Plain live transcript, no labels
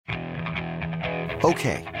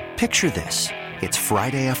Okay, picture this. It's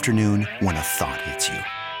Friday afternoon when a thought hits you.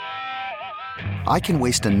 I can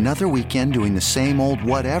waste another weekend doing the same old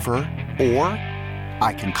whatever, or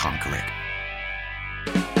I can conquer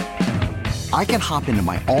it. I can hop into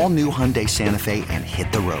my all-new Hyundai Santa Fe and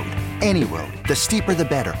hit the road. Any road. The steeper, the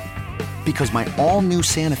better. Because my all-new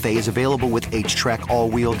Santa Fe is available with H-Track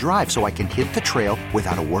all-wheel drive, so I can hit the trail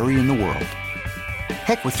without a worry in the world.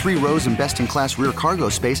 Heck, with 3 rows and best-in-class rear cargo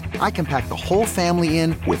space, I can pack the whole family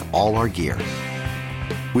in with all our gear.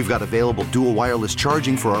 We've got available dual wireless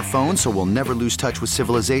charging for our phones, so we'll never lose touch with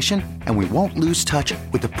civilization, and we won't lose touch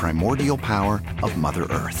with the primordial power of Mother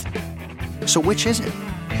Earth. So which is it?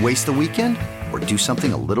 Waste the weekend or do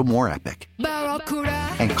something a little more epic?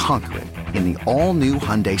 And conquer it in the all-new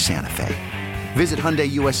Hyundai Santa Fe. Visit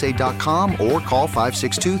HyundaiUSA.com or call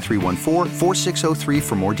 562-314-4603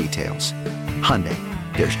 for more details. Hyundai,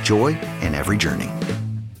 there's joy in every journey.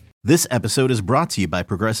 This episode is brought to you by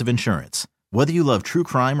Progressive Insurance. Whether you love true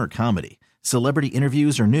crime or comedy, celebrity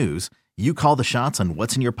interviews or news, you call the shots on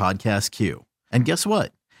what's in your podcast queue. And guess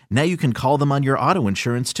what? Now you can call them on your auto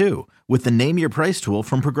insurance too with the Name Your Price tool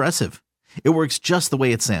from Progressive. It works just the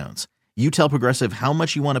way it sounds. You tell Progressive how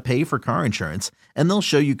much you want to pay for car insurance, and they'll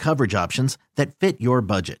show you coverage options that fit your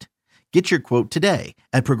budget. Get your quote today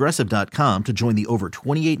at Progressive.com to join the over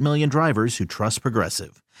 28 million drivers who trust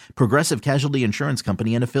Progressive. Progressive Casualty Insurance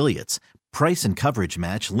Company and Affiliates. Price and coverage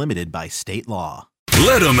match limited by state law.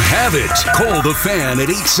 Let them have it. Call the Fan at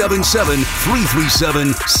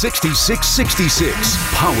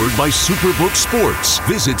 877-337-6666. Powered by Superbook Sports.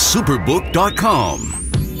 Visit superbook.com.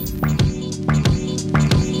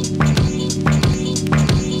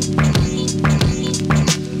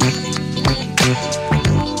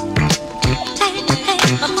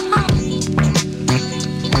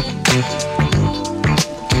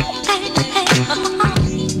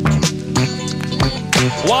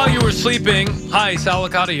 While you were sleeping, hi,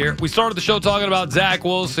 Salicata here. We started the show talking about Zach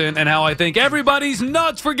Wilson and how I think everybody's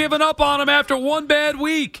nuts for giving up on him after one bad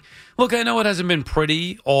week. Look, I know it hasn't been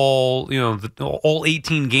pretty all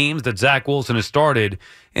 18 games that Zach Wilson has started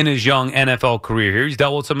in his young NFL career here. He's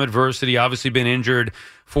dealt with some adversity, obviously been injured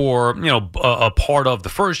for, a part of the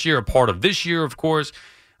first year, a part of this year, of course.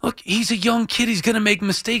 Look, he's a young kid. He's going to make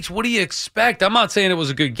mistakes. What do you expect? I'm not saying it was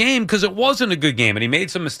a good game because it wasn't a good game, and he made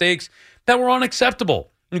some mistakes that were unacceptable.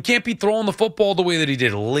 You can't be throwing the football the way that he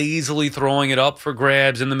did, lazily throwing it up for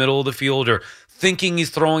grabs in the middle of the field or thinking he's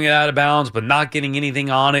throwing it out of bounds but not getting anything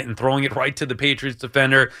on it and throwing it right to the Patriots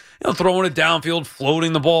defender, throwing it downfield,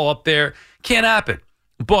 floating the ball up there. Can't happen.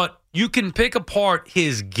 But you can pick apart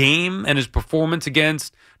his game and his performance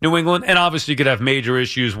against New England, and obviously you could have major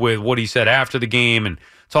issues with what he said after the game and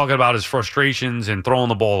talking about his frustrations and throwing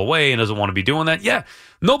the ball away and doesn't want to be doing that. Yeah,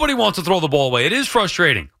 nobody wants to throw the ball away. It is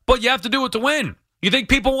frustrating, but you have to do it to win. You think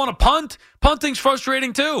people want to punt? Punting's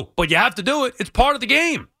frustrating too, but you have to do it. It's part of the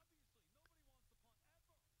game.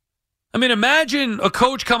 I mean, imagine a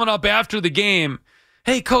coach coming up after the game.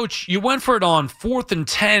 Hey, coach, you went for it on 4th and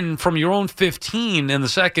 10 from your own 15 in the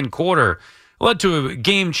second quarter. Led to a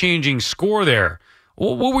game-changing score there.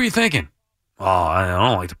 What were you thinking? Oh, I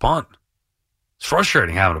don't like to punt. It's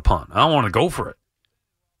frustrating having to punt. I don't want to go for it.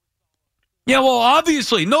 Yeah, well,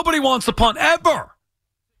 obviously, nobody wants to punt ever.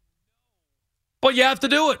 But you have to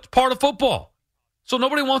do it. It's part of football. So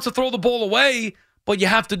nobody wants to throw the ball away, but you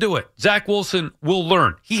have to do it. Zach Wilson will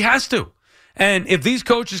learn. He has to. And if these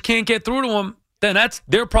coaches can't get through to him, then that's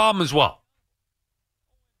their problem as well.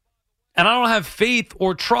 And I don't have faith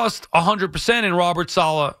or trust 100% in Robert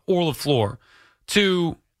Saleh or LaFleur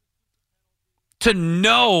to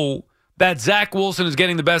know that Zach Wilson is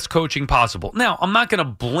getting the best coaching possible. Now, I'm not going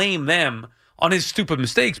to blame them on his stupid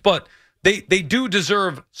mistakes, but they do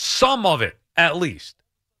deserve some of it. At least.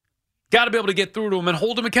 Got to be able to get through to him and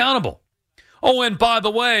hold him accountable. Oh, and by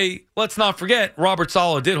the way, let's not forget, Robert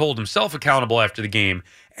Saleh did hold himself accountable after the game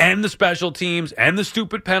and the special teams and the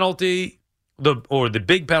stupid penalty, the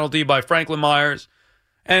big penalty by Franklin Myers,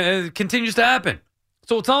 and it continues to happen.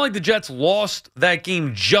 So it's not like the Jets lost that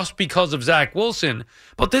game just because of Zach Wilson,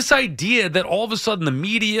 but this idea that all of a sudden the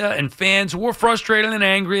media and fans were frustrated and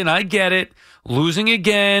angry, and I get it, losing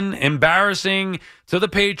again, embarrassing to the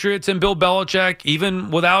Patriots and Bill Belichick,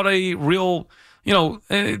 even without a real, I was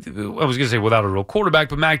going to say without a real quarterback,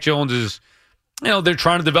 but Mac Jones is, they're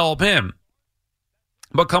trying to develop him.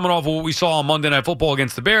 But coming off of what we saw on Monday Night Football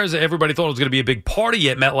against the Bears, everybody thought it was going to be a big party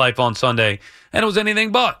at MetLife on Sunday, and it was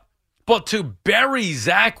anything but. But to bury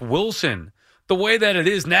Zach Wilson the way that it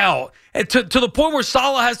is now, and to the point where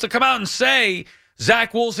Saleh has to come out and say,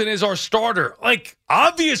 Zach Wilson is our starter. Like,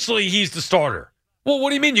 obviously he's the starter. Well, what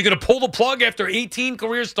do you mean? You're going to pull the plug after 18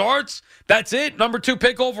 career starts? That's it? Number 2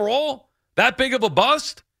 pick overall? That big of a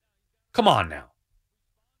bust? Come on now.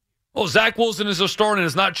 Oh, Zach Wilson is a starter and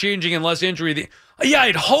it's not changing unless injury. Yeah,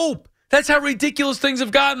 I'd hope. That's how ridiculous things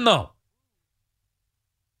have gotten, though.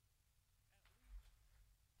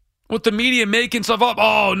 With the media making stuff up.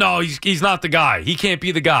 Oh, no, he's not the guy. He can't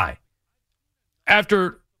be the guy.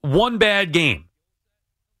 After one bad game.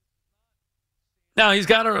 Now, he's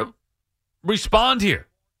got to respond here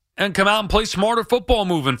and come out and play smarter football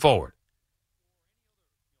moving forward.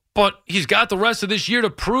 But he's got the rest of this year to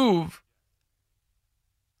prove,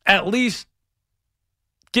 at least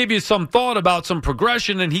give you some thought about some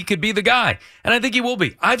progression, and he could be the guy. And I think he will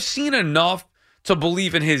be. I've seen enough to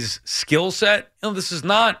believe in his skill set. This is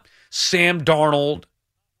not Sam Darnold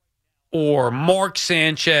or Mark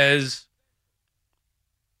Sanchez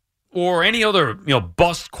or any other,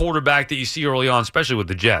 bust quarterback that you see early on, especially with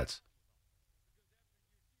the Jets.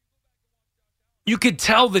 You could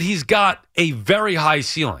tell that he's got a very high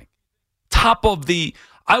ceiling. Top of the,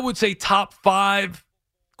 I would say, top 5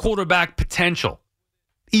 quarterback potential.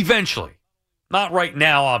 Eventually. Not right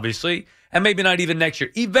now, obviously, and maybe not even next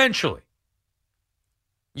year. Eventually.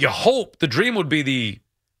 You hope the dream would be the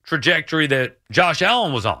trajectory that Josh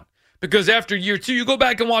Allen was on. Because after year 2, you go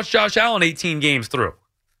back and watch Josh Allen 18 games through.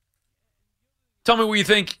 Tell me what you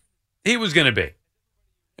think he was going to be.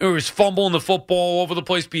 He was fumbling the football all over the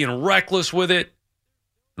place, being reckless with it.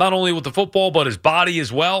 Not only with the football, but his body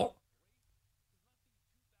as well.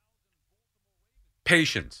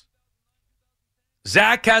 Patience.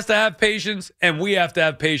 Zach has to have patience, and we have to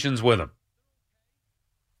have patience with him.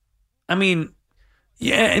 I mean,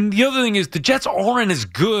 yeah, and the other thing is the Jets aren't as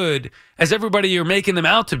good as everybody you're making them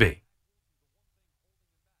out to be.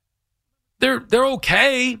 They're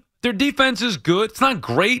okay. Their defense is good. It's not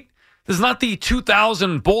great. This is not the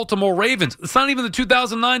 2000 Baltimore Ravens. It's not even the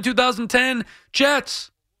 2009, 2010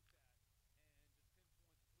 Jets.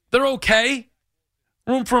 They're okay.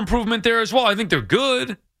 Room for improvement there as well. I think they're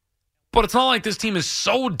good. But it's not like this team is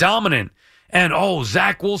so dominant. And,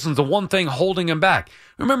 Zach Wilson's the one thing holding him back.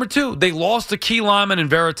 Remember, too, they lost to Key Lyman and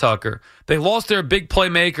Vera Tucker. They lost their big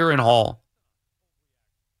playmaker in Hall.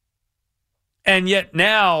 And yet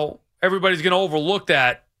now everybody's going to overlook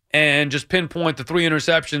that and just pinpoint the 3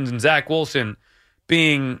 interceptions and Zach Wilson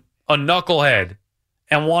being a knucklehead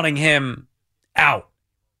and wanting him out.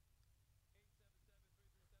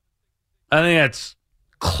 I think that's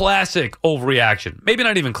classic overreaction. Maybe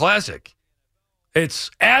not even classic.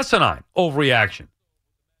 It's asinine overreaction.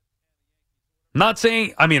 Not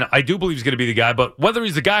saying, I do believe he's going to be the guy, but whether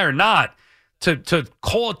he's the guy or not, to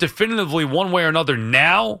call it definitively one way or another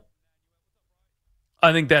now,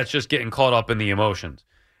 I think that's just getting caught up in the emotions.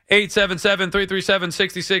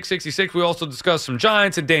 877-337-6666. We also discussed some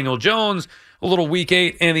Giants and Daniel Jones, a little Week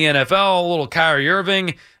 8 in the NFL, a little Kyrie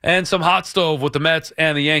Irving, and some hot stove with the Mets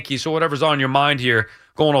and the Yankees. So whatever's on your mind here,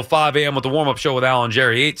 going till 5 a.m. with the warm-up show with Al and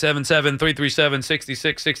Jerry.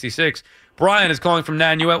 877-337-6666. Brian is calling from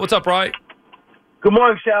Nanuet. What's up, Brian? Good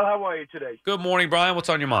morning, Sal. How are you today? Good morning, Brian. What's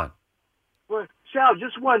on your mind? Well, Sal,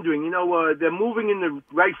 just wondering, they're moving in the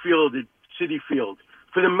right field at Citi Field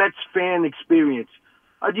for the Mets fan experience.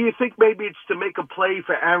 Do you think maybe it's to make a play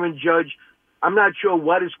for Aaron Judge? I'm not sure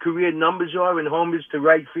what his career numbers are in homers to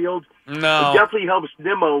right field. No. It definitely helps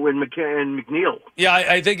Nimmo and McNeil. Yeah,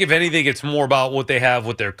 I think if anything, it's more about what they have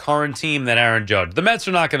with their current team than Aaron Judge. The Mets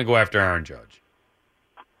are not going to go after Aaron Judge.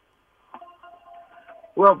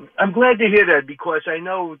 Well, I'm glad to hear that because I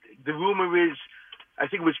know the rumor is, I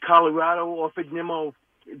think it was Colorado offered Nimmo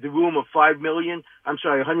the room of $125 million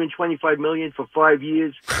for 5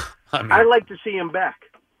 years. I'd like to see him back.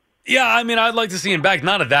 Yeah, I'd like to see him back,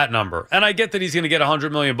 not at that number. And I get that he's going to get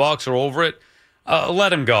 $100 million or over it.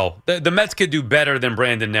 Let him go. The Mets could do better than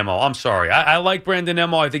Brandon Nimmo. I'm sorry. I like Brandon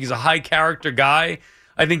Nimmo. I think he's a high-character guy.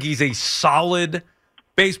 I think he's a solid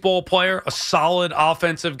baseball player, a solid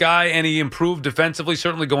offensive guy, and he improved defensively,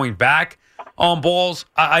 certainly going back on balls.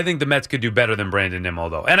 I think the Mets could do better than Brandon Nimmo,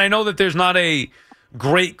 though. And I know that there's not a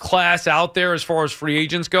great class out there as far as free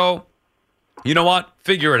agents go. You know what?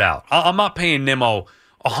 Figure it out. I'm not paying Nimmo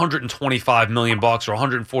 $125 million or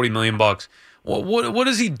 $140 million. What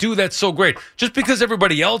does he do that's so great? Just because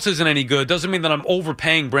everybody else isn't any good doesn't mean that I'm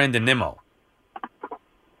overpaying Brandon Nimmo.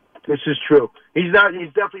 This is true. He's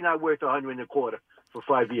definitely not worth $125 for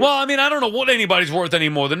 5 years. Well, I don't know what anybody's worth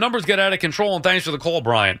anymore. The numbers get out of control, and thanks for the call,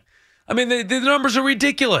 Brian. The numbers are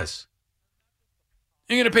ridiculous.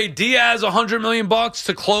 You're going to pay Diaz $100 million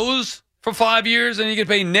to close for 5 years, and you can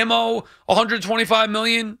pay Nimmo $125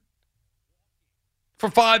 million for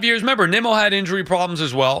 5 years. Remember, Nimmo had injury problems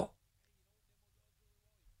as well.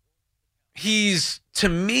 he's, to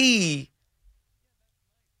me,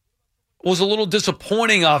 was a little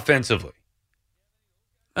disappointing offensively.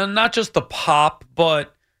 And not just the pop,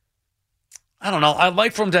 but I don't know. I'd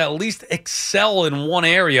like for him to at least excel in one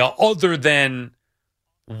area other than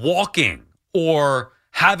walking or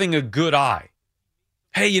having a good eye.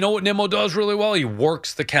 Hey, you know what Nimmo does really well? He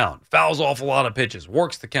works the count, fouls off a lot of pitches,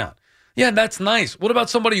 works the count. Yeah, that's nice. What about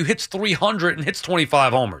somebody who hits 300 and hits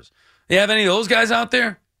 25 homers? You have any of those guys out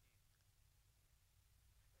there?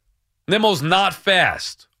 Nimmo's not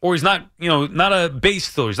fast, or he's not, not a base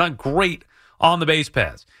stealer. He's not great on the base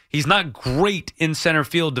paths. He's not great in center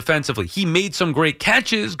field defensively. He made some great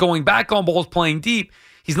catches going back on balls, playing deep.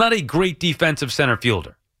 He's not a great defensive center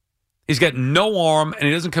fielder. He's got no arm, and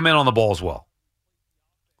he doesn't come in on the balls well.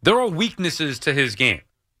 There are weaknesses to his game.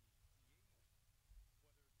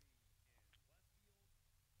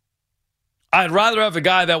 I'd rather have a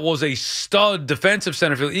guy that was a stud defensive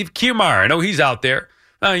center fielder. Eve Kiermaier, I know he's out there.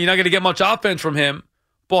 You're not going to get much offense from him,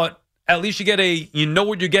 but at least you know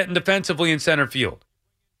what you're getting defensively in center field.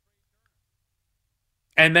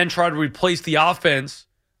 And then try to replace the offense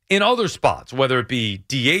in other spots, whether it be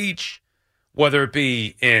DH, whether it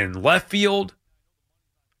be in left field.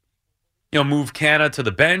 Move Canna to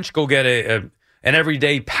the bench, go get an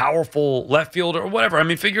everyday powerful left fielder or whatever. I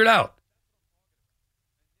mean, figure it out.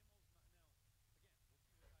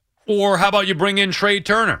 Or how about you bring in Trey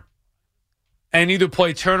Turner and either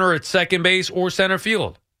play Turner at second base or center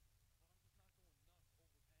field?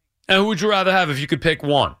 And who would you rather have if you could pick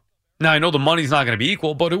one? Now, I know the money's not going to be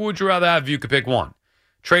equal, but who would you rather have if you could pick one?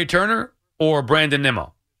 Trey Turner or Brandon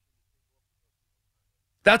Nimmo?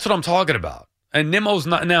 That's what I'm talking about. And Nimmo's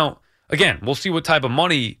not... Now, again, we'll see what type of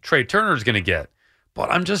money Trey Turner's going to get. But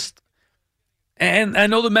I'm just... And I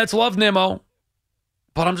know the Mets love Nimmo,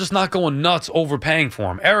 but I'm just not going nuts overpaying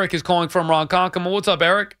for him. Eric is calling from Ronkonkoma. What's up,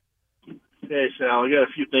 Eric? Hey, Sal. I got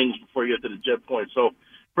a few things before you get to the jet point. So,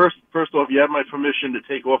 first off, you have my permission to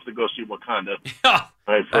take off to go see Wakanda. Yeah.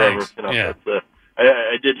 Right, forever. Yeah.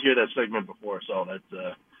 I did hear that segment before, so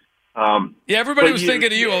that's... yeah, everybody was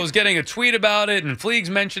thinking of you. I was getting a tweet about it, and Fleegs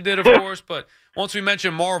mentioned it, of course. But once we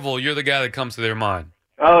mention Marvel, you're the guy that comes to their mind.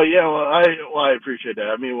 Oh yeah, well I appreciate that.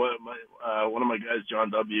 I mean, one of my guys,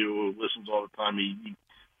 John W, who listens all the time,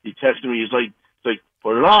 he texted me. He's like,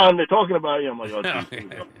 put it on. They're talking about you. I'm like, oh,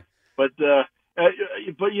 geez. But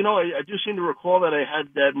I do seem to recall that I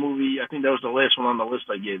had that movie. I think that was the last one on the list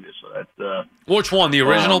I gave you. So that. Which one? The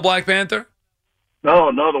original Black Panther?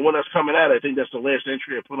 No, the one that's coming out. I think that's the last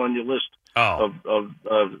entry I put on your list of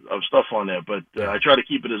stuff on there. But I try to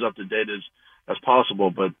keep it as up to date as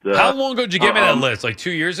possible. But how long ago did you give me that list? Like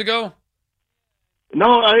 2 years ago?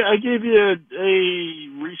 No, I gave you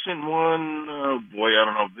a recent one. Oh boy, I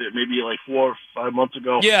don't know, maybe like 4 or 5 months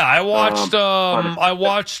ago. Yeah, I watched. I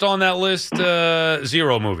watched on that list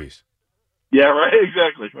 0 movies. Yeah, right.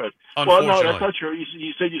 Exactly. Right. Well, no, that's Unfortunately. not true.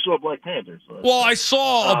 You said you saw Black Panther. So Well, I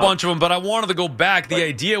saw a bunch of them, but I wanted to go back. The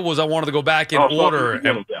idea was I wanted to go back in order.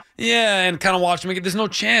 And kind of watch them. There's no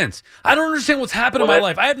chance. I don't understand what's happened in my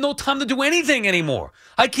life. I have no time to do anything anymore.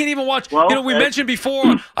 I can't even watch. We mentioned before.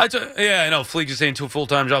 I know. Fleek is saying 2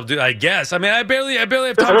 full-time jobs. I guess. I mean, I barely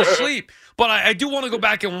have time to sleep. But I do want to go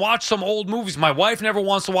back and watch some old movies. My wife never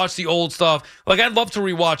wants to watch the old stuff. Like, I'd love to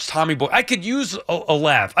rewatch Tommy Boy. I could use a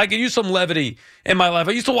laugh. I could use some levity in my life.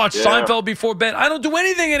 I used to watch Seinfeld before bed. I don't do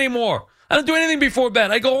anything anymore. I don't do anything before bed.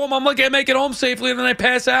 I go home. I'm lucky I make it home safely, and then I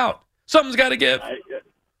pass out. Something's got to give.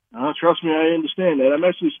 Trust me, I understand that. I'm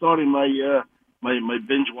actually starting my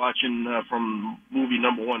binge watching from movie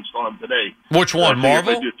number 1 starting today. Which one,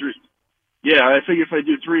 Marvel? Yeah, I figure if I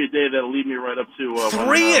do 3 a day, that'll lead me right up to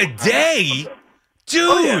 3 a day, dude.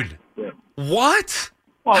 Oh, yeah. What?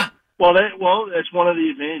 Well, that's one of the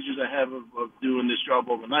advantages I have of doing this job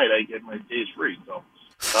overnight. I get my days free. So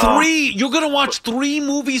 3? You're gonna watch 3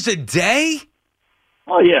 movies a day?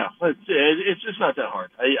 Oh yeah, it's not that hard.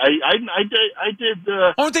 I did.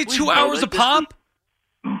 Aren't they 2 hours a pop?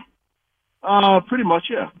 Pretty much,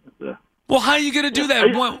 yeah. Well, how are you gonna do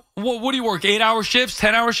that? What do you work? 8-hour shifts?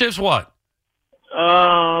 10-hour shifts? What?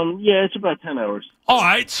 Yeah, it's about 10 hours. All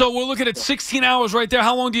right, so we're looking at 16 hours right there.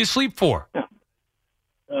 How long do you sleep for? Yeah.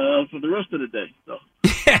 For the rest of the day. So.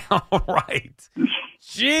 Yeah, all right.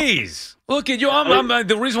 Jeez. Look at you. I'm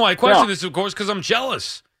the reason why I question this, of course, because I'm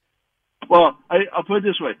jealous. Well, I'll put it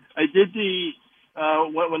this way. I did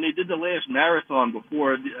when they did the last marathon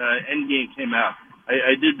before Endgame came out,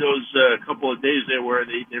 I did those couple of days there where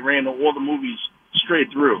they ran all the movies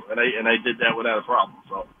straight through, and I did that without a problem.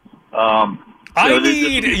 So, I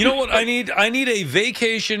need a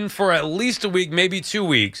vacation for at least a week, maybe 2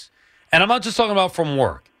 weeks, and I'm not just talking about from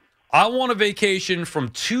work. I want a vacation from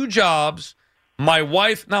 2 jobs. My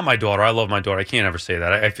wife, not my daughter. I love my daughter. I can't ever say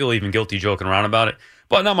that. I feel even guilty joking around about it.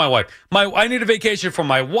 But not my wife. I need a vacation from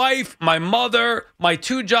my wife, my mother, my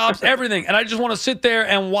 2 jobs, everything. And I just want to sit there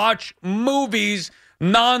and watch movies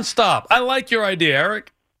nonstop. I like your idea,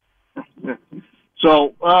 Eric.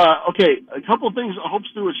 So, okay, a couple of things. I hope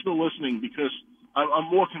Stuart's still listening because I'm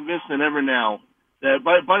more convinced than ever now that,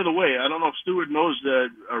 by the way, I don't know if Stuart knows that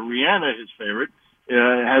Rihanna, his favorite,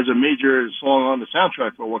 has a major song on the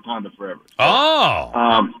soundtrack for Wakanda Forever.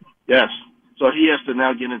 Oh. Yes. So he has to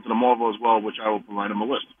now get into the Marvel as well, which I will provide him a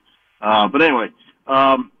list. But anyway,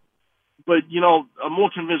 but, you know, I'm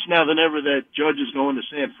more convinced now than ever that Judge is going to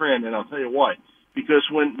San Fran, and I'll tell you why. Because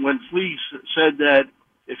when Fleeks said that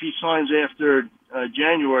if he signs after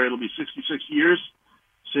January, it'll be 66 years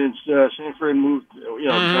since San Fran moved, you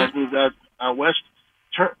know, guys moved out west.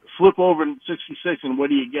 Flip over in 66, and what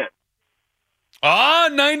do you get?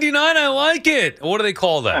 99. I like it. What do they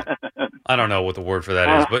call that? I don't know what the word for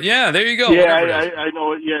that is, but yeah, there you go. Yeah, I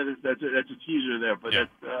know. Yeah, that's a teaser there. But yeah.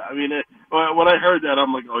 I mean, when I heard that,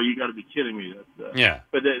 I'm like, oh, you got to be kidding me. Yeah.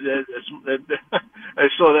 But I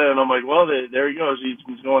saw that, and I'm like, well, there he goes.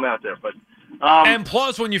 He's going out there. But and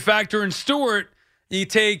plus, when you factor in Stewart, you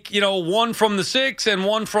take, you know, 1 from the 6 and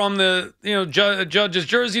 1 from the, you know, Judge's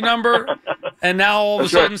jersey number, and now all of a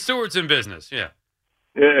sudden Stewart's in business. Yeah.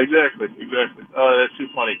 Yeah, exactly. Oh, that's too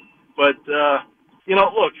funny. But, you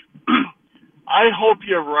know, look, I hope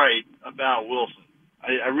you're right about Wilson.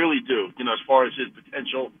 I really do, you know, as far as his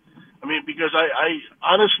potential. I mean, because I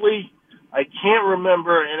honestly, I can't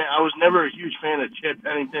remember, and I was never a huge fan of Chad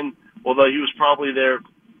Pennington, although he was probably their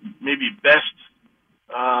maybe best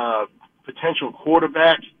potential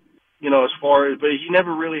quarterback, you know, as far as, but he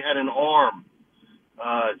never really had an arm.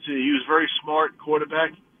 He was a very smart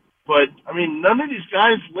quarterback. But I mean, none of these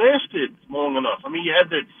guys lasted long enough. I mean, you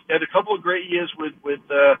had a couple of great years with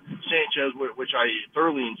Sanchez, which I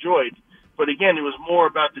thoroughly enjoyed. But again, it was more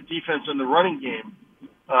about the defense and the running game,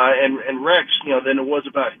 and Rex, you know, than it was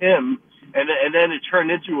about him. And then it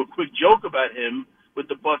turned into a quick joke about him with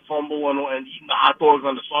the butt fumble and eating the hot dogs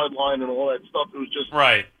on the sideline and all that stuff. It was just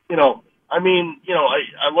right. You know, I mean, you know,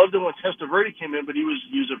 I loved it when Testaverde came in, but he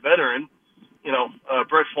was a veteran. You know,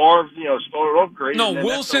 Brett Favre, you know, started off great. No,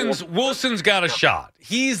 Wilson's got a shot.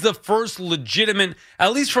 He's the first legitimate,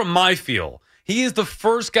 at least from my feel, he is the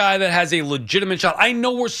first guy that has a legitimate shot. I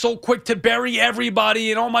know we're so quick to bury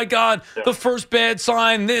everybody and, oh, my God, the first bad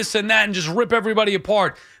sign, this and that, and just rip everybody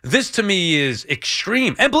apart. This, to me, is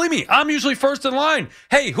extreme. And believe me, I'm usually first in line.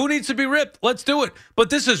 Hey, who needs to be ripped? Let's do it.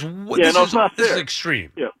 But this is not this fair. is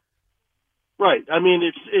extreme. Yeah, right. I mean,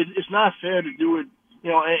 it's not fair to do it. You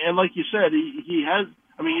know, and like you said, he has.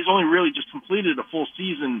 I mean, he's only really just completed a full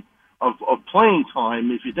season of playing time,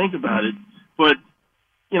 if you think about it. But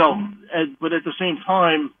you know, but at the same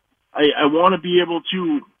time, I want to be able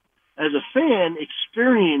to, as a fan,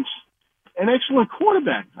 experience an excellent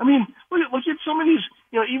quarterback. I mean, look at some of these.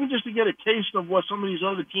 You know, even just to get a taste of what some of these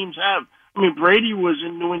other teams have. I mean, Brady was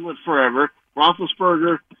in New England forever.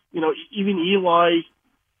 Roethlisberger. You know, even Eli.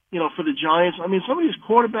 You know, for the Giants. I mean, some of these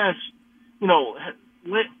quarterbacks. You know.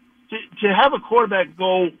 To have a quarterback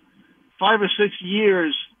go 5 or 6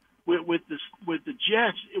 years with the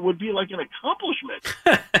Jets, it would be like an accomplishment.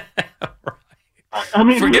 Right. I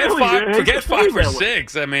mean, forget really, 5 or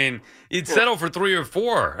 6. I mean, you'd settle for 3 or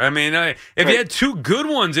 4. I mean, if you had 2 good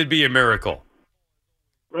ones, it'd be a miracle.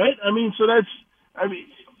 Right. I mean,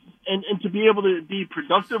 and to be able to be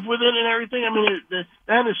productive with it and everything. I mean,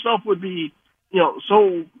 that in itself would be, you know,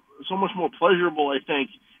 so much more pleasurable, I think.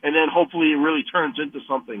 And then hopefully it really turns into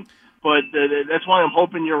something. But that's why I'm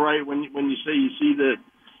hoping you're right when you say you see the,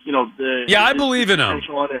 you know, the. Yeah, I believe in him.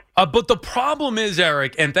 But the problem is,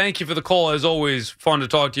 Eric, and thank you for the call. As always, fun to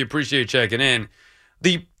talk to you. Appreciate checking in.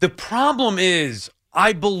 The problem is,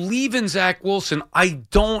 I believe in Zach Wilson. I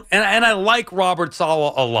don't, and I like Robert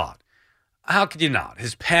Saleh a lot. How could you not?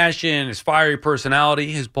 His passion, his fiery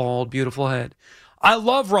personality, his bald, beautiful head. I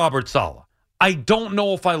love Robert Saleh. I don't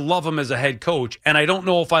know if I love him as a head coach, and I don't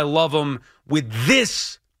know if I love him with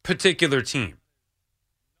this particular team.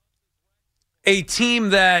 A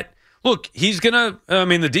team that, look,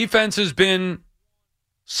 the defense has been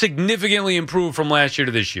significantly improved from last year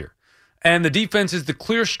to this year. And the defense is the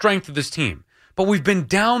clear strength of this team. But we've been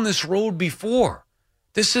down this road before.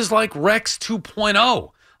 This is like Rex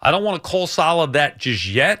 2.0. I don't want to call Saleh that just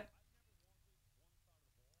yet.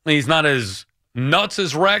 He's not as nuts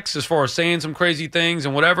as Rex as far as saying some crazy things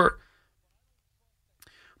and whatever.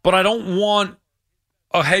 But I don't want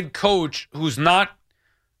a head coach who's not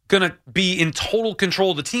going to be in total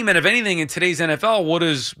control of the team. And if anything, in today's NFL, what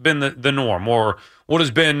has been the norm, or what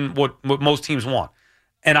has been what most teams want?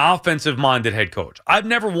 An offensive-minded head coach. I've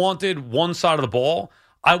never wanted one side of the ball.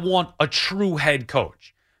 I want a true head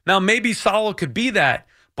coach. Now, maybe Saleh could be that,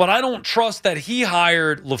 but I don't trust that he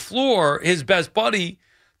hired LaFleur, his best buddy,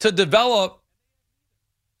 to develop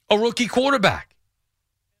a rookie quarterback.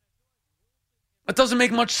 That doesn't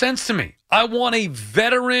make much sense to me. I want a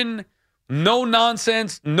veteran, no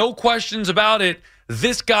nonsense, no questions about it.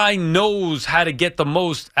 This guy knows how to get the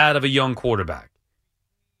most out of a young quarterback.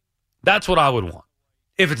 That's what I would want.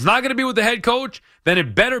 If it's not going to be with the head coach, then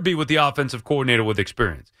it better be with the offensive coordinator with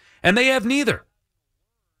experience. And they have neither.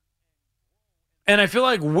 And I feel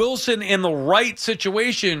like Wilson in the right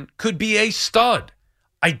situation could be a stud.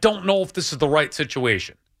 I don't know if this is the right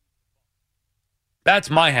situation. That's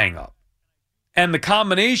my hang up. And the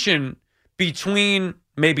combination between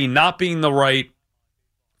maybe not being the right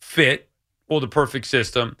fit or the perfect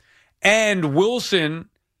system and Wilson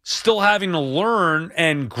still having to learn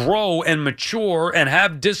and grow and mature and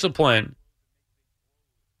have discipline,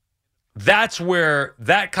 that's where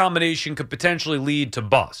that combination could potentially lead to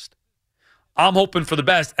bust. I'm hoping for the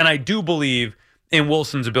best, and I do believe in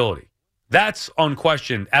Wilson's ability. That's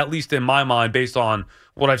unquestioned, at least in my mind, based on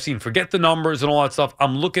what I've seen. Forget the numbers and all that stuff.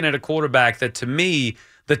 I'm looking at a quarterback that, to me,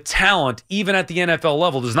 the talent, even at the NFL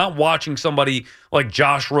level, is not watching somebody like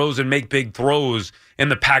Josh Rosen make big throws in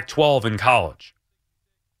the Pac-12 in college.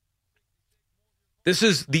 This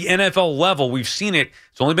is the NFL level. We've seen it.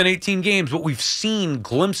 It's only been 18 games, but we've seen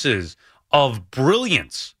glimpses of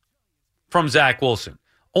brilliance from Zach Wilson.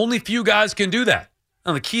 Only few guys can do that.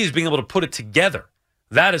 And the key is being able to put it together.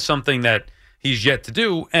 That is something that he's yet to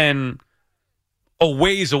do and a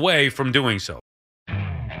ways away from doing so.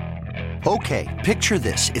 Okay, picture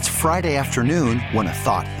this. It's Friday afternoon when a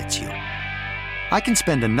thought hits you. I can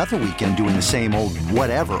spend another weekend doing the same old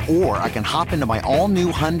whatever, or I can hop into my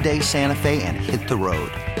all-new Hyundai Santa Fe and hit the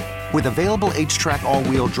road. With available H-Track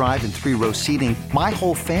all-wheel drive and 3-row seating, my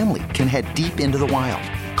whole family can head deep into the wild.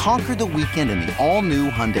 Conquer the weekend in the all-new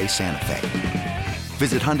Hyundai Santa Fe.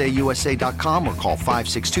 Visit HyundaiUSA.com or call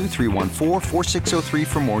 562-314-4603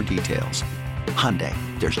 for more details. Hyundai,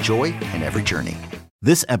 there's joy in every journey.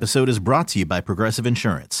 This episode is brought to you by Progressive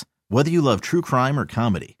Insurance. Whether you love true crime or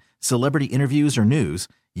comedy, celebrity interviews or news,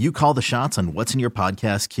 you call the shots on what's in your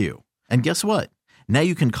podcast queue. And guess what? Now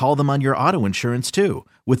you can call them on your auto insurance too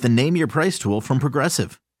with the Name Your Price tool from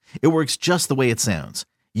Progressive. It works just the way it sounds.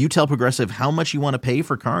 You tell Progressive how much you want to pay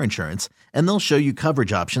for car insurance, and they'll show you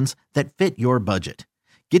coverage options that fit your budget.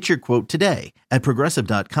 Get your quote today at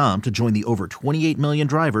Progressive.com to join the over 28 million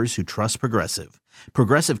drivers who trust Progressive.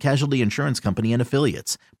 Progressive Casualty Insurance Company and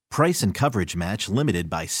Affiliates. Price and coverage match limited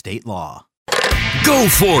by state law. Go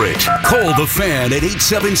for it. Call the Fan at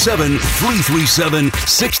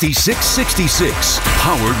 877-337-6666.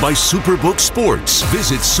 Powered by Superbook Sports.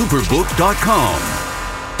 Visit Superbook.com.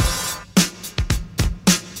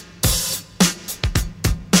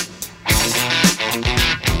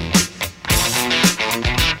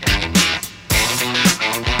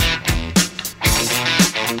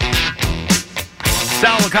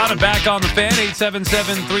 Sal Licata back on the Fan.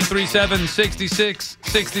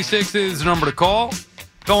 877-337-6666 is the number to call.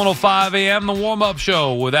 Going till 5 a.m., the warm-up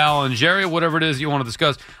show with Al and Jerry, whatever it is you want to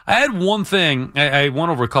discuss. I had one thing. I went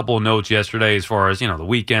over a couple of notes yesterday as far as, the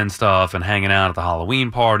weekend stuff and hanging out at the Halloween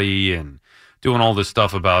party and doing all this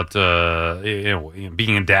stuff about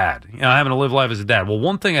being a dad. Having to live life as a dad. Well,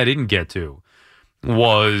 one thing I didn't get to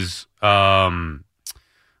was I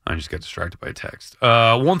just got distracted by a text.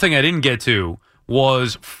 One thing I didn't get to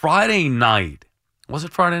was Friday night. Was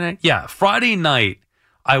it Friday night? Yeah, Friday night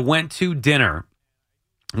I went to dinner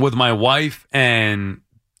with my wife and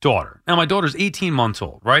daughter. Now, my daughter's 18 months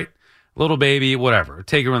old, right? Little baby, whatever.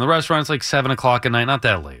 Take her in the restaurant. It's like 7 o'clock at night, not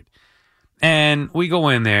that late. And we go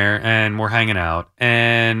in there and we're hanging out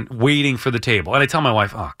and waiting for the table. And I tell my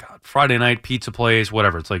wife, oh, God, Friday night, pizza place,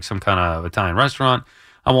 whatever. It's like some kind of Italian restaurant.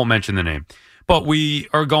 I won't mention the name. But we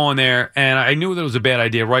are going there, and I knew that it was a bad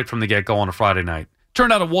idea right from the get-go on a Friday night.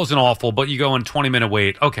 Turned out it wasn't awful, but you go in 20-minute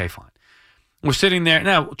wait. Okay, fine. We're sitting there.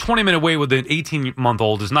 Now, 20-minute wait with an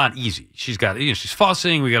 18-month-old is not easy. She's got, she's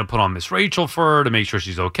fussing. We got to put on Miss Rachel for her to make sure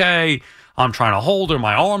she's okay. I'm trying to hold her.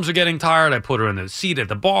 My arms are getting tired. I put her in the seat at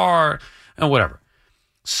the bar and whatever.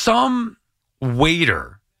 Some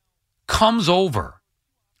waiter comes over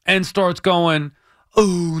and starts going,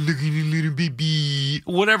 oh, look at the little baby,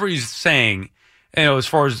 whatever he's saying, as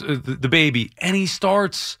far as the baby. And he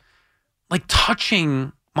starts,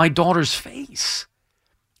 touching my daughter's face.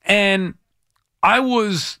 And I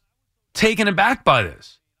was taken aback by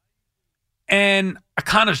this. And I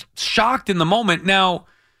kind of shocked in the moment. Now,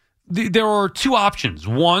 there are two options.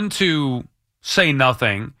 One, to say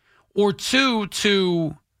nothing, or two,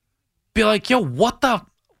 to be like, yo, what the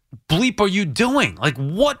bleep are you doing? Like,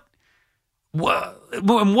 what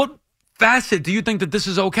facet do you think that this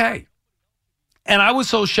is okay? And I was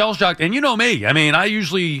so shell-shocked. And you know me. I mean, I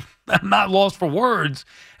usually am not lost for words.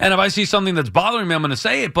 And if I see something that's bothering me, I'm going to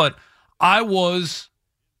say it. But I was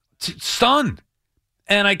stunned.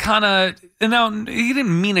 And I kind of, and now he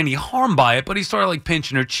didn't mean any harm by it, but he started like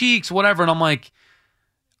pinching her cheeks, whatever. And I'm like,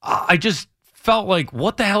 I just felt like,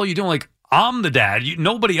 what the hell are you doing? Like, I'm the dad.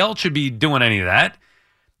 Nobody else should be doing any of that.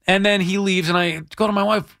 And then he leaves, and I go to my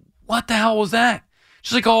wife, what the hell was that?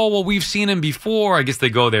 She's like, oh, well, we've seen him before. I guess they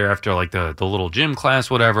go there after like the little gym class,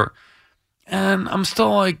 whatever. And I'm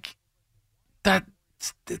still like, that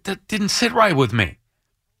didn't sit right with me.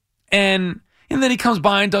 And then he comes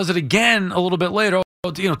by and does it again a little bit later,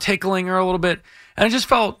 tickling her a little bit. And I just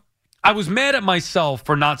felt, I was mad at myself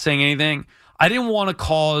for not saying anything. I didn't want to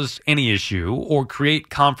cause any issue or create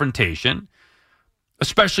confrontation,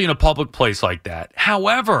 especially in a public place like that.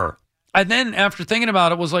 However, I then, after thinking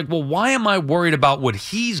about it, was like, well, why am I worried about what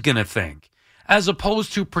he's going to think as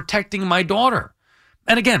opposed to protecting my daughter?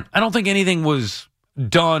 And again, I don't think anything was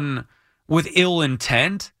done with ill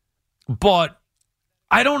intent, but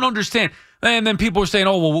I don't understand. And then people are saying,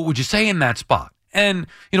 oh, well, what would you say in that spot? And,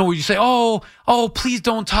 would you say, oh, please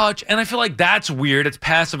don't touch? And I feel like that's weird. It's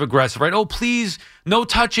passive aggressive, right? Oh, please, no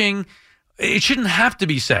touching. It shouldn't have to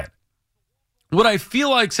be said. What I feel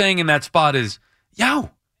like saying in that spot is, yo,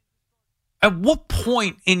 at what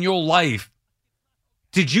point in your life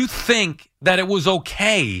did you think that it was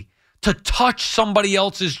okay to touch somebody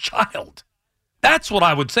else's child? That's what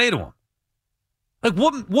I would say to him. Like,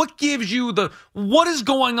 what gives you what is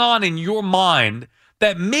going on in your mind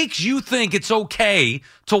that makes you think it's okay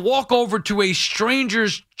to walk over to a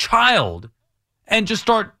stranger's child and just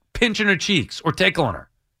start pinching her cheeks or tickling her?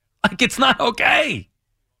 Like, it's not okay.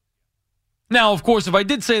 Now, of course, if I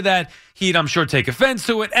did say that, he'd, I'm sure, take offense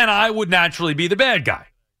to it, and I would naturally be the bad guy.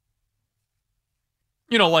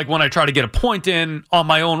 Like when I try to get a point in on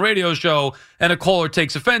my own radio show and a caller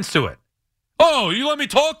takes offense to it. Oh, you let me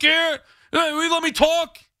talk here? Will you let me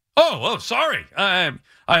talk? Oh, sorry. I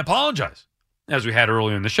apologize. As we had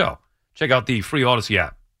earlier in the show. Check out the free Odyssey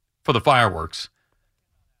app for the fireworks.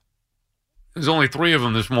 There's only 3 of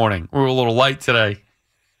them this morning. We were a little light today.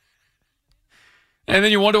 And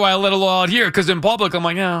then you wonder why I let it all out here, because in public, I'm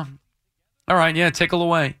like, yeah, all right, yeah, tickle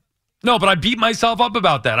away. No, but I beat myself up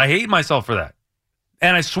about that. I hate myself for that.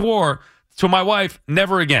 And I swore to my wife,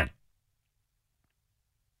 never again.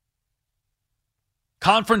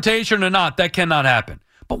 Confrontation or not, that cannot happen.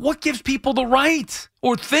 But what gives people the right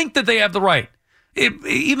or think that they have the right?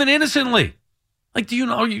 Even innocently. Like, do you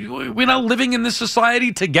know, we're not living in this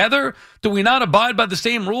society together? Do we not abide by the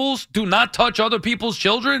same rules? Do not touch other people's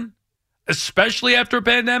children? Especially after a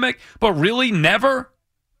pandemic? But really never?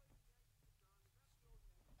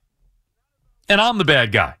 And I'm the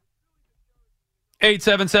bad guy.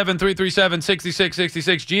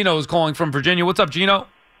 877-337-6666. Gino is calling from Virginia. What's up, Gino?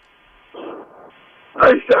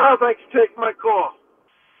 Hey, Sal, thanks for taking my call.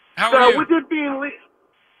 How are you? With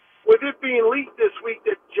it being leaked this week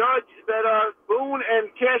that Boone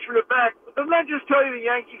and Cashman are back, doesn't that just tell you the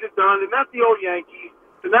Yankees are done? They're not the old Yankees.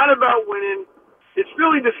 They're not about winning. It's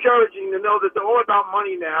really discouraging to know that they're all about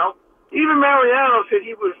money now. Even Mariano said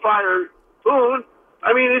he would fire Boone.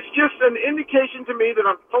 I mean, it's just an indication to me that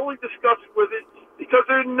I'm totally disgusted with it because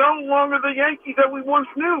they're no longer the Yankees that we once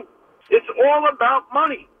knew. It's all about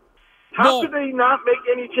money. How could they not make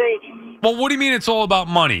any changes? Well, what do you mean it's all about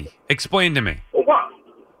money? Explain to me. Well,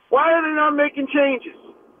 why are they not making changes?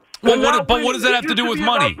 Well, what does that have to do with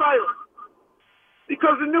money?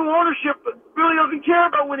 Because the new ownership really doesn't care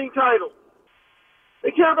about winning titles.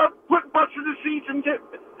 They care about putting butts in the seats and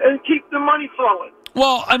keep the money flowing.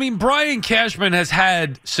 Well, I mean, Brian Cashman has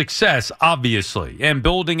had success, obviously, and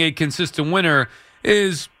building a consistent winner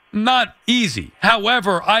is not easy.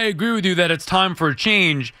 However, I agree with you that it's time for a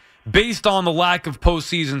change based on the lack of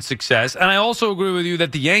postseason success. And I also agree with you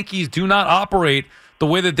that the Yankees do not operate the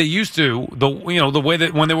way that they used to, the way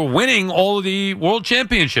that when they were winning all of the world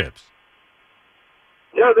championships.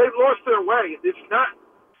 Yeah, they've lost their way. It's not,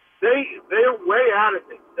 they're way out of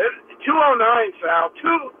it. 209, Sal.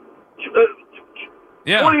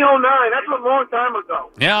 2009, that's a long time ago.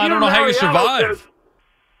 Yeah, I don't know how you survive.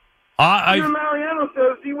 Even Mariano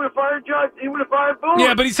says he would have fired Judge. He would have fired Boone.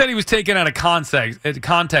 Yeah, but he said he was taken out of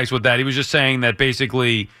context with that. He was just saying that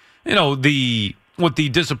basically, with the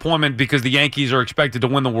disappointment because the Yankees are expected to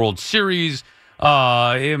win the World Series,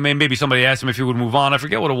 Maybe somebody asked him if he would move on. I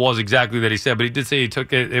forget what it was exactly that he said, but he did say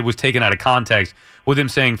it was taken out of context with him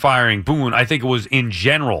saying firing Boone. I think it was in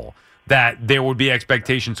general that there would be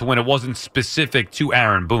expectations to win. It wasn't specific to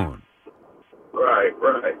Aaron Boone. Right.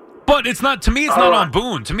 But it's not, to me, it's not on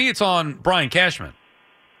Boone. To me, it's on Brian Cashman.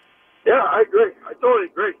 Yeah, I agree. I totally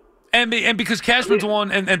agree. And because Cashman's the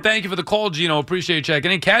one, and thank you for the call, Gino, appreciate you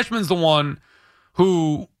checking in. Cashman's the one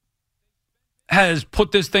who has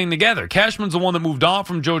put this thing together. Cashman's the one that moved on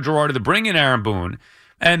from Joe Girardi to bring in Aaron Boone,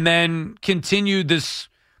 and then continued this,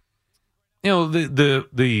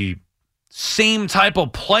 the same type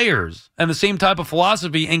of players and the same type of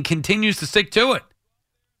philosophy, and continues to stick to it.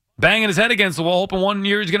 Banging his head against the wall, hoping one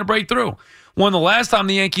year he's going to break through. When the last time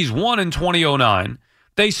the Yankees won in 2009,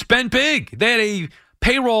 they spent big. They had a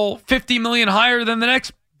payroll $50 million higher than the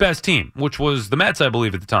next best team, which was the Mets, I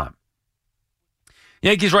believe, at the time.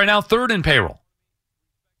 Yankees right now third in payroll.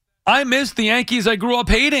 I miss the Yankees I grew up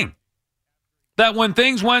hating. That when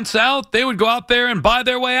things went south, they would go out there and buy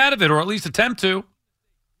their way out of it, or at least attempt to.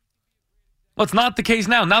 Well, it's not the case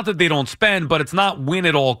now. Not that they don't spend, but it's not win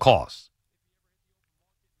at all costs.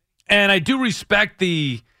 And I do respect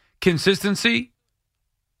the consistency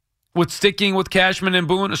with sticking with Cashman and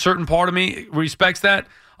Boone. A certain part of me respects that.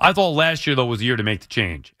 I thought last year, though, was the year to make the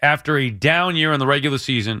change. After a down year in the regular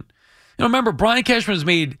season, remember, Brian Cashman has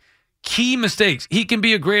made key mistakes. He can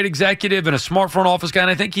be a great executive and a smart front office guy, and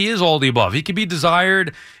I think he is all the above. He could be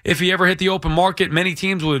desired. If he ever hit the open market, many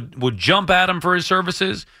teams would jump at him for his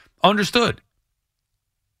services. Understood.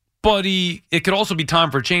 But it could also be time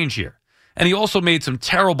for a change here. And he also made some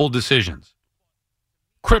terrible decisions.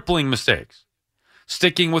 Crippling mistakes.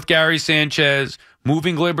 Sticking with Gary Sanchez,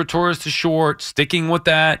 moving Gleyber Torres to short, sticking with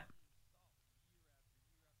that.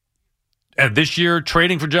 And this year,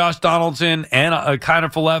 trading for Josh Donaldson and a kind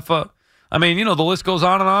of Falefa. I mean, the list goes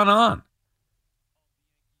on and on and on.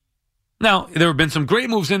 Now, there have been some great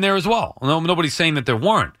moves in there as well. Nobody's saying that there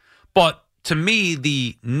weren't. But to me,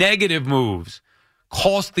 the negative moves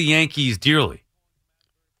cost the Yankees dearly.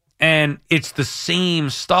 And it's the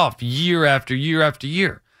same stuff year after year after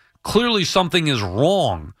year. Clearly something is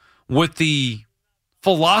wrong with the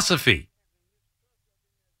philosophy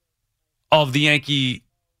of the Yankee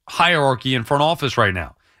hierarchy in front office right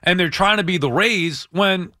now. And they're trying to be the Rays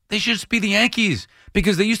when they should just be the Yankees,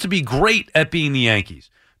 because they used to be great at being the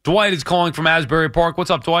Yankees. Dwight is calling from Asbury Park.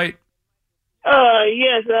 What's up, Dwight?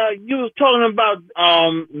 Yes, you was talking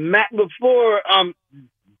about Matt before.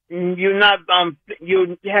 You're not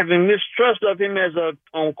you're having mistrust of him as a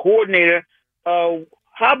coordinator. How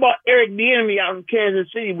about Eric Bieniemy out in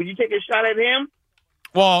Kansas City? Would you take a shot at him?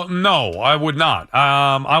 Well, no, I would not.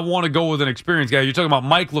 I want to go with an experienced guy. You're talking about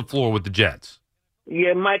Mike LaFleur with the Jets.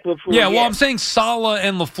 Yeah, Mike LaFleur. Yeah, well, I'm saying Saleh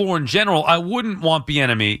and LaFleur in general. I wouldn't want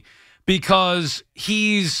Bieniemy because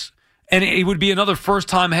and it would be another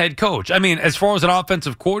first-time head coach. I mean, as far as an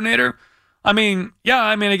offensive coordinator, I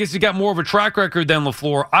guess he got more of a track record than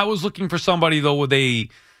LaFleur. I was looking for somebody, though, with a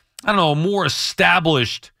more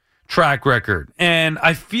established track record. And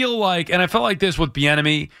I felt like this with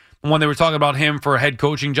Bieniemy when they were talking about him for a head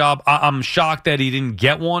coaching job. I'm shocked that he didn't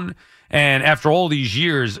get one. And after all these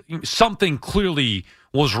years, something clearly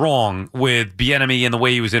was wrong with Bieniemy and the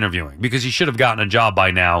way he was interviewing, because he should have gotten a job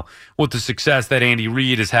by now with the success that Andy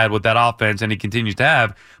Reid has had with that offense, and he continues to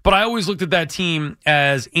have. But I always looked at that team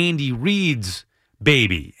as Andy Reid's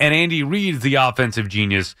baby, and Andy Reid's the offensive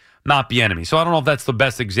genius, not Bieniemy. So I don't know if that's the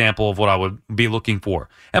best example of what I would be looking for.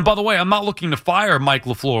 And by the way, I'm not looking to fire Mike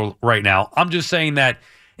LaFleur right now. I'm just saying that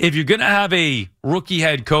if you're going to have a rookie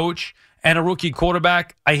head coach and a rookie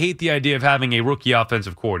quarterback, I hate the idea of having a rookie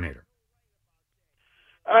offensive coordinator.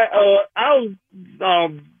 I was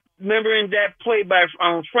remembering that play by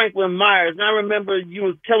Franklin Myers, and I remember you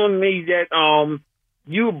was telling me that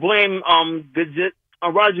you blame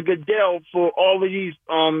Roger Goodell for all of these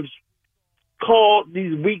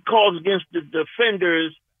these weak calls against the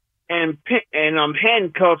defenders and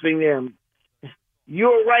handcuffing them.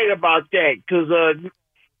 You're right about that, because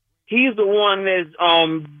he's the one that's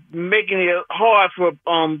making it hard for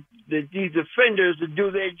these defenders to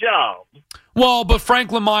do their job. Well, but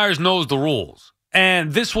Franklin Myers knows the rules.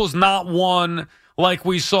 And this was not one like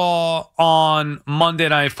we saw on Monday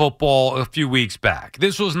Night Football a few weeks back.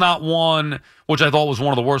 This was not one, which I thought was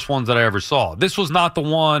one of the worst ones that I ever saw. This was not the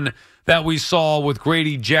one that we saw with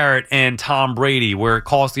Grady Jarrett and Tom Brady, where it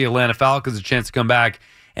cost the Atlanta Falcons a chance to come back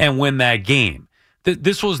and win that game.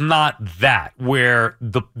 This was not that, where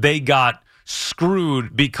they got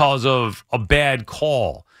screwed because of a bad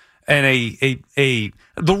call. And the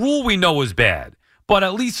rule we know is bad, but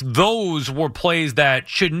at least those were plays that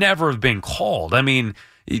should never have been called. I mean,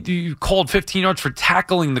 You called 15 yards for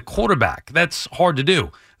tackling the quarterback. That's hard to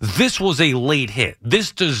do. This was a late hit.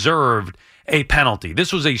 This deserved a penalty.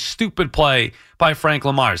 This was a stupid play by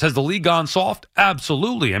Franklin Myers. Has the league gone soft?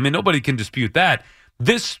 Absolutely. I mean, nobody can dispute that.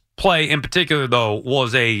 This play in particular, though,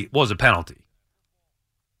 was a penalty.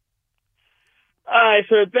 All right,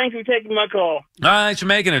 sir. Thanks for taking my call. All right, thanks for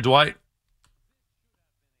making it, Dwight.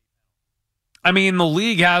 I mean, the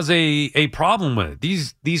league has a problem with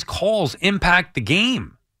it. These calls impact the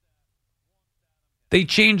game. They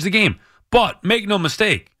change the game. But make no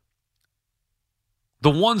mistake,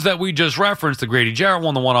 the ones that we just referenced, the Grady Jarrett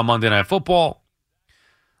one, the one on Monday Night Football,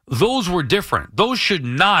 those were different. Those should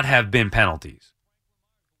not have been penalties.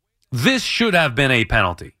 This should have been a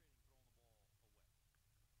penalty.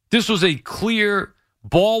 This was a clear,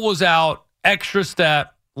 ball was out, extra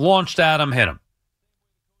step, launched at him, hit him.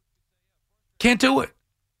 Can't do it.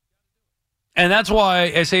 And that's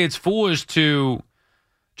why I say it's foolish to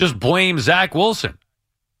just blame Zach Wilson.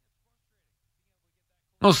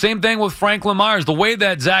 No, same thing with Franklin Myers. The way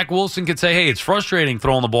that Zach Wilson could say, hey, it's frustrating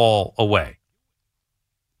throwing the ball away.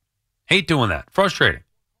 Hate doing that. Frustrating.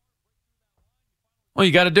 Well,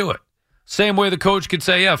 you got to do it. Same way the coach could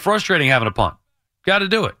say, yeah, frustrating having a punt. Got to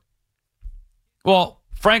do it. Well,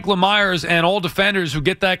 Franklin Myers and all defenders who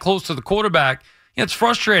get that close to the quarterback, it's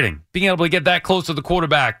frustrating being able to get that close to the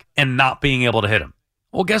quarterback and not being able to hit him.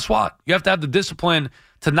 Well, guess what? You have to have the discipline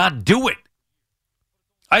to not do it.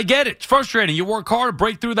 I get it. It's frustrating. You work hard,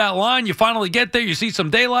 break through that line. You finally get there. You see some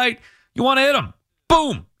daylight. You want to hit him.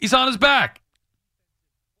 Boom. He's on his back.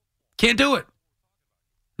 Can't do it.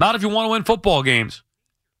 Not if you want to win football games.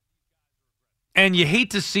 And you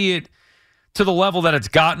hate to see it to the level that it's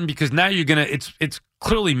gotten because now you're going to, it's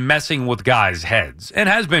clearly messing with guys' heads and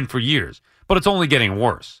has been for years, but it's only getting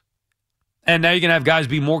worse. And now you're going to have guys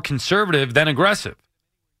be more conservative than aggressive.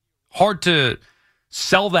 Hard to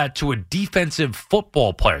sell that to a defensive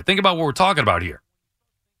football player. Think about what we're talking about here.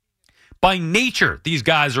 By nature, these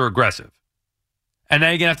guys are aggressive. And now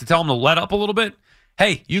you're going to have to tell them to let up a little bit.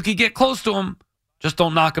 Hey, you can get close to them, just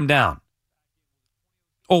don't knock them down.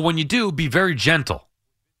 Or when you do, be very gentle.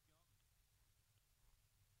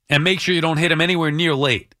 And make sure you don't hit him anywhere near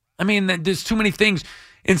late. I mean, there's too many things.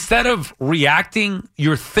 Instead of reacting,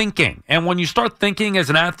 you're thinking. And when you start thinking as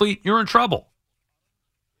an athlete, you're in trouble.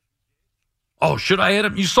 Oh, should I hit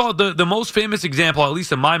him? You saw the most famous example, at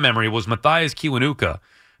least in my memory, was Mathias Kiwanuka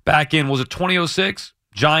back in, was it 2006?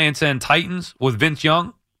 Giants and Titans with Vince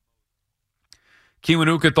Young.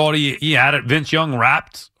 Kiwanuka thought he had it, Vince Young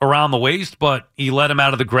wrapped around the waist, but he let him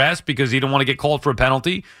out of the grasp because he didn't want to get called for a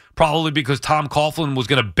penalty. Probably because Tom Coughlin was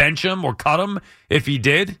going to bench him or cut him if he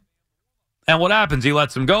did. And what happens? He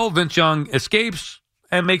lets him go. Vince Young escapes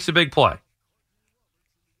and makes a big play.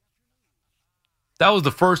 That was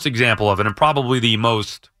the first example of it and probably the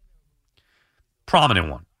most prominent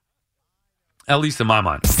one. At least in my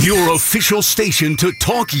mind. Your official station to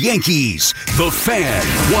talk Yankees. The Fan,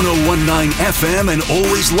 101.9 FM and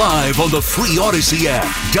always live on the free Odyssey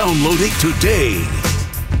app. Download it today.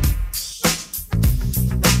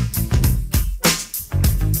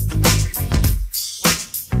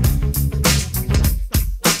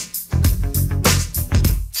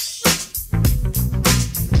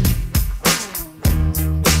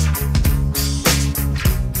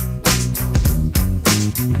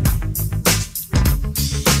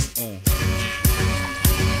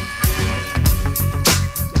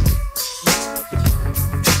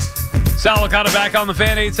 Salicata back on the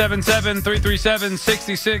Fan,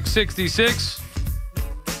 877-337-6666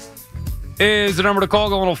 is the number to call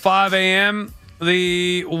going till 5 a.m.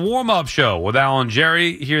 The warm-up show with Al and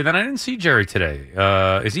Jerry here. Then I didn't see Jerry today.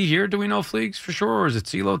 Is he here? Do we know Fleeks for sure, or is it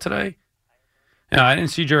CeeLo today? Yeah, I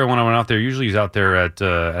didn't see Jerry when I went out there. Usually he's out there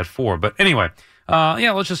at 4. But anyway,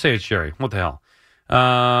 let's just say it's Jerry. What the hell?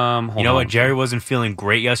 You know what? Jerry wasn't feeling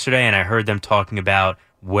great yesterday, and I heard them talking about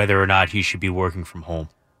whether or not he should be working from home.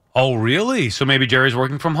 Oh, really? So maybe Jerry's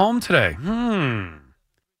working from home today.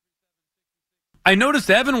 I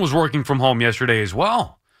noticed Evan was working from home yesterday as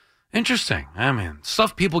well. Interesting. I mean,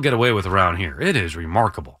 stuff people get away with around here. It is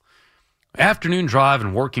remarkable. Afternoon drive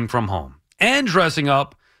and working from home. And dressing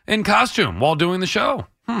up in costume while doing the show.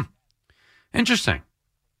 Interesting.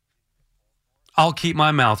 I'll keep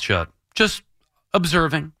my mouth shut. Just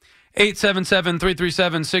observing.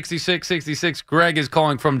 877-337-6666. Greg is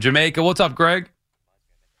calling from Jamaica. What's up, Greg?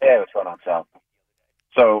 Hey, what's going on, Sal?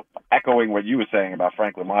 So, echoing what you were saying about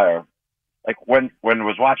Franklin Myers, like when I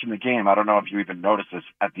was watching the game, I don't know if you even noticed this,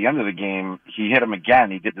 at the end of the game, he hit him again.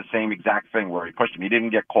 He did the same exact thing where he pushed him. He didn't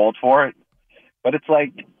get called for it, but it's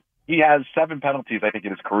like he has 7 penalties, I think,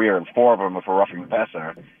 in his career, and 4 of them are for roughing the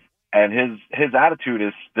passer. and his attitude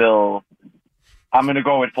is still, I'm going to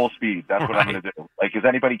go at full speed. That's what I'm going to do. Like, is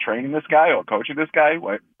anybody training this guy or coaching this guy?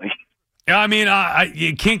 What? Like, I mean,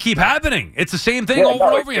 it can't keep happening. It's the same thing over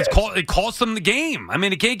and over again. It costs them the game. I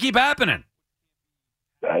mean, it can't keep happening.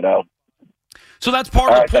 I know. So that's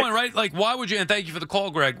part of the point, right? Like, why would you, and thank you for the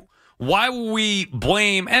call, Greg, why will we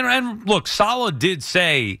blame, and look, Saleh did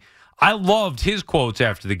say, I loved his quotes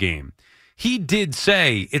after the game. He did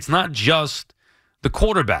say it's not just the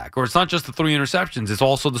quarterback, or it's not just the 3 interceptions. It's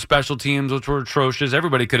also the special teams, which were atrocious.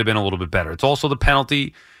 Everybody could have been a little bit better. It's also the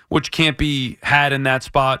penalty, which can't be had in that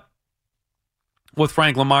spot with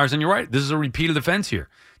Franklin Myers. And you're right, this is a repeated offense here.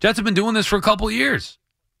 Jets have been doing this for a couple of years.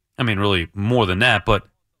 I mean, really more than that, but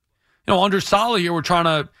under Saleh here, we're trying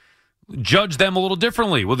to judge them a little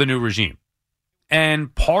differently with the new regime.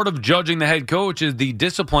 And part of judging the head coach is the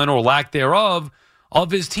discipline or lack thereof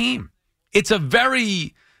of his team. It's a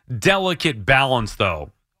very delicate balance,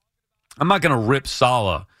 though. I'm not going to rip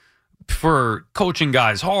Saleh for coaching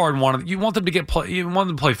guys hard. You want them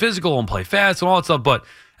to play physical and play fast and all that stuff, but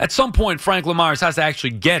at some point, Franklin Myers has to actually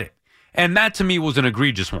get it. And that, to me, was an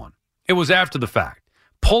egregious one. It was after the fact.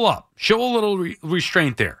 Pull up. Show a little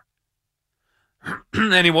restraint there.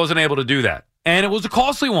 And he wasn't able to do that. And it was a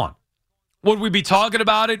costly one. Would we be talking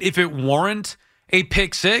about it if it weren't a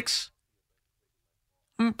pick six?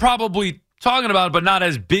 Probably talking about it, but not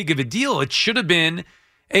as big of a deal. It should have been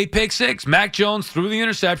a pick six. Mac Jones threw the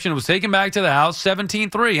interception. It was taken back to the house.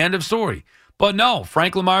 17-3. End of story. But no,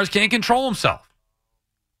 Franklin Myers can't control himself.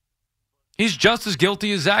 He's just as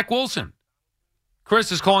guilty as Zach Wilson.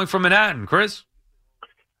 Chris is calling from Manhattan. Chris?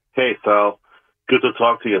 Hey, Sal. Good to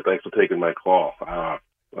talk to you. Thanks for taking my call.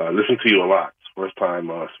 Listen to you a lot. It's the first time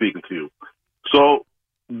speaking to you. So,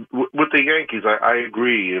 with the Yankees, I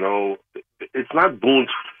agree. It's not Boone's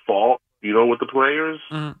fault, with the players.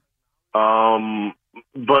 Mm-hmm.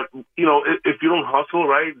 But, if you don't hustle,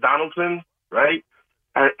 right, Donaldson, right,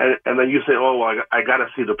 and then you say, oh, well, I got to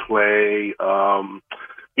see the play,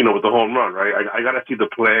 with the home run, right? I got to see the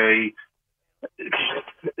play.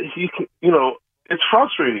 It's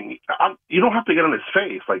frustrating. You don't have to get on his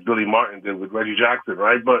face like Billy Martin did with Reggie Jackson,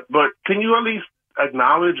 right? But can you at least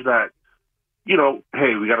acknowledge that,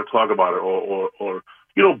 hey, we got to talk about it, or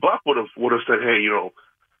Buck would have said, hey,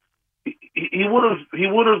 he would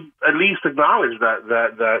have at least acknowledged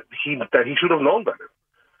that he should have known better.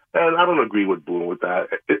 And I don't agree with Boone with that.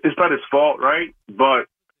 It's not his fault, right? But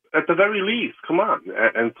at the very least, come on.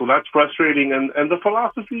 And so that's frustrating. And the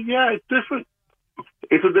philosophy, yeah, it's different.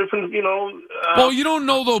 It's a different, well, you don't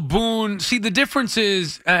know, though, Boone. See, the difference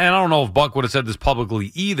is, and I don't know if Buck would have said this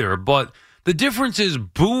publicly either, but the difference is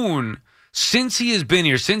Boone, since he has been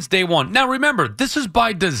here, since day one. Now, remember, this is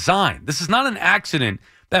by design. This is not an accident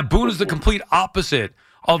that Boone is the complete opposite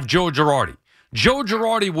of Joe Girardi. Joe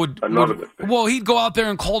Girardi he'd go out there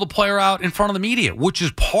and call the player out in front of the media, which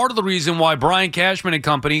is part of the reason why Brian Cashman and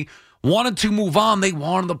company wanted to move on. They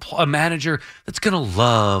wanted a manager that's going to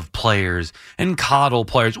love players and coddle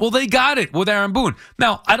players. Well, they got it with Aaron Boone.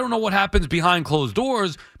 Now, I don't know what happens behind closed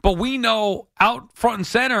doors, but we know out front and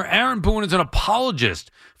center, Aaron Boone is an apologist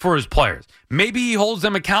for his players. Maybe he holds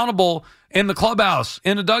them accountable in the clubhouse,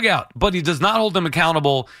 in the dugout, but he does not hold them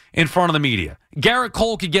accountable in front of the media. Garrett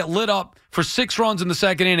Cole could get lit up for 6 runs in the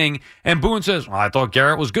second inning, and Boone says, well, I thought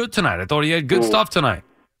Garrett was good tonight. I thought he had good stuff tonight.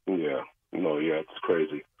 Yeah. No, yeah, it's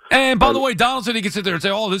crazy. And by the way, Donaldson, he can sit there and say,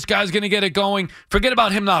 oh, this guy's going to get it going. Forget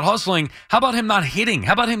about him not hustling. How about him not hitting?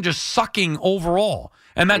 How about him just sucking overall?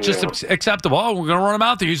 And that's just acceptable. Oh, we're going to run him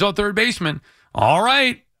out there. He's our third baseman. All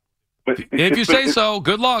right. If you say so,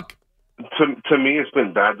 good luck. To me, it's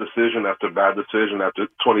been bad decision after bad decision after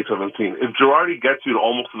 2017. If Girardi gets you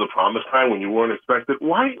almost to the promised time when you weren't expected,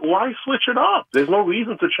 why switch it up? There's no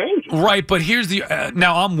reason to change it. Right, but here's the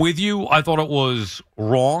now I'm with you. I thought it was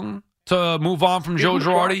wrong to move on from Joe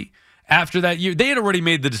Girardi after that year. They had already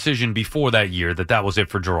made the decision before that year that was it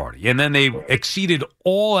for Girardi, and then they exceeded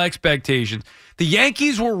all expectations. The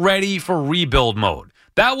Yankees were ready for rebuild mode.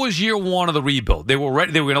 That was year one of the rebuild. They were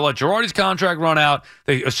ready. They were going to let Girardi's contract run out.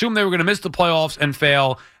 They assumed they were going to miss the playoffs and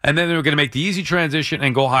fail, and then they were going to make the easy transition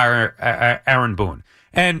and go hire Aaron Boone.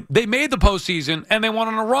 And they made the postseason, and they went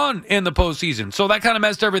on a run in the postseason. So that kind of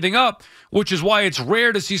messed everything up, which is why it's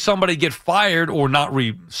rare to see somebody get fired or not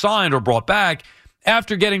re-signed or brought back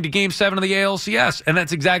after getting to Game 7 of the ALCS. And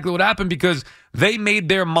that's exactly what happened because they made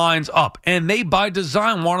their minds up. And they, by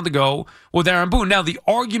design, wanted to go with Aaron Boone. Now, the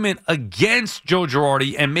argument against Joe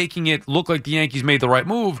Girardi and making it look like the Yankees made the right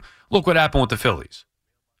move, look what happened with the Phillies.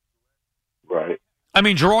 Right. I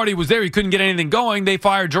mean, Girardi was there. He couldn't get anything going. They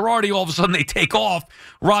fired Girardi. All of a sudden, they take off.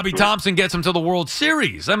 Robbie Thompson gets him to the World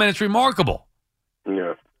Series. I mean, it's remarkable.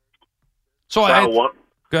 Yeah. So Sal,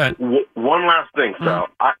 go ahead. One last thing, Sal.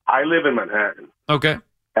 I live in Manhattan. Okay.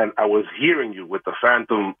 And I was hearing you with the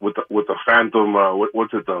Phantom, what's it,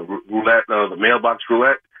 the roulette, the mailbox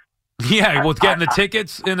roulette? Yeah, with getting the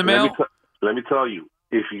tickets in the mail? Let me tell you,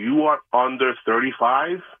 if you are under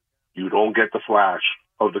 35, you don't get the flash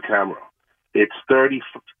of the camera. It's 35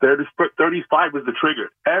 is the trigger.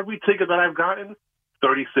 Every ticket that I've gotten,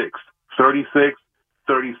 36.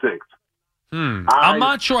 I'm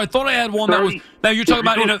not sure. I thought I had one 30, that was. Now you're talking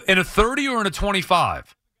about in a 30 or in a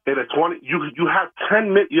 25? In a 20, you have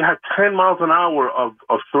 10 miles an hour of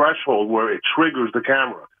threshold where it triggers the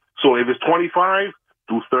camera. So if it's 25,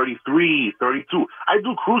 do 33, 32. I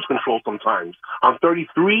do cruise control sometimes. On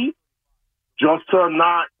 33, just to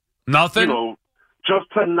not nothing.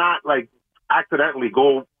 Just to not like accidentally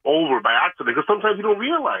go over by accident, because sometimes you don't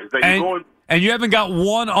realize that you're going. And you haven't got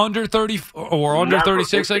one under 30 or under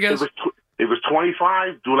 36, I guess? If it's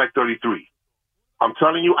 25, do like 33. I'm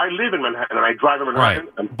telling you, I live in Manhattan and I drive in Manhattan.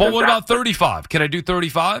 Right. But what about 35? Can I do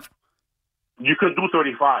 35? You can do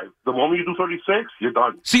 35. The moment you do 36, you're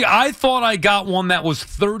done. See, I thought I got one that was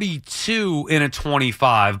 32 in a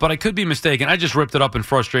 25, but I could be mistaken. I just ripped it up in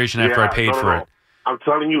frustration after I paid for it. I'm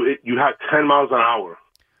telling you, you have 10 miles an hour.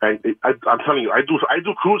 And I'm telling you, I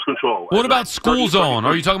do cruise control. What about school zone?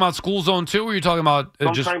 Are you talking about school zone too, or are you talking about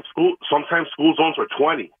sometimes school zones are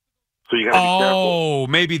 20, so you got to be careful. Oh,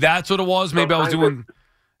 maybe that's what it was. Maybe sometimes I was doing.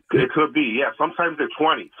 It could be, yeah. Sometimes they're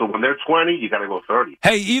 20, so when they're 20, you got to go 30.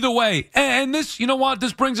 Hey, either way, and this, you know what?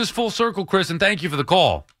 This brings us full circle, Chris, and thank you for the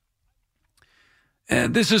call.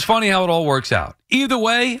 And this is funny how it all works out. Either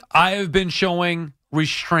way, I have been showing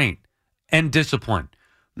restraint and discipline.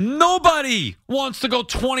 Nobody wants to go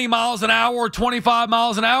 20 miles an hour or 25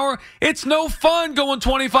 miles an hour. It's no fun going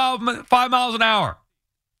 25 miles an hour.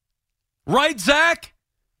 Right, Zach?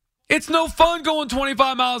 It's no fun going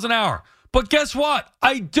 25 miles an hour. But guess what?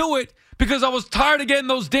 I do it because I was tired of getting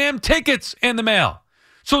those damn tickets in the mail.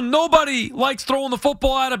 So nobody likes throwing the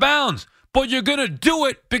football out of bounds. But you're going to do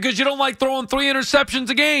it because you don't like throwing 3 interceptions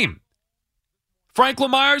a game. Franklin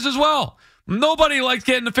Myers as well. Nobody likes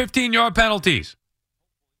getting the 15-yard penalties.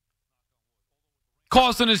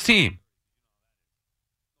 Costing his team.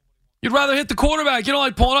 You'd rather hit the quarterback. You don't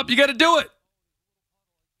like pulling up. You got to do it.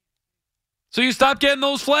 So you stop getting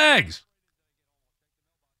those flags.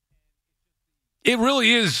 It really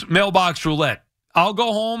is mailbox roulette. I'll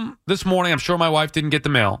go home this morning. I'm sure my wife didn't get the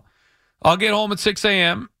mail. I'll get home at 6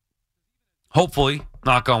 a.m. Hopefully,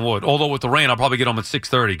 knock on wood. Although with the rain, I'll probably get home at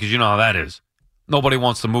 6:30 because you know how that is. Nobody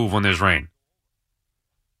wants to move when there's rain.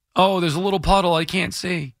 Oh, there's a little puddle I can't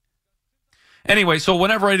see. Anyway, so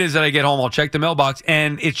whenever it is that I get home, I'll check the mailbox,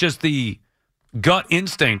 and it's just the gut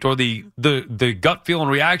instinct or the gut feeling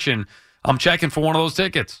reaction. I'm checking for one of those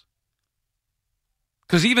tickets.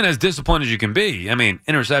 Because even as disciplined as you can be, I mean,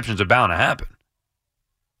 interceptions are bound to happen.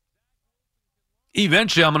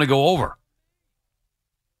 Eventually, I'm going to go over.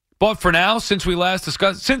 But for now, since we last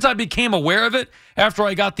discussed, since I became aware of it, after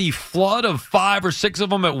I got the flood of 5 or 6 of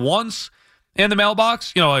them at once in the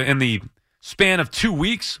mailbox, in the span of 2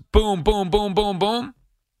 weeks, boom, boom, boom, boom, boom.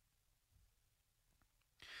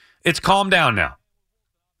 It's calmed down now.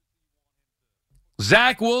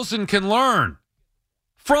 Zach Wilson can learn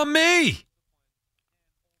from me.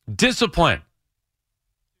 Discipline.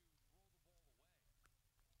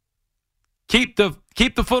 Keep the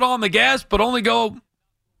foot on the gas, but only go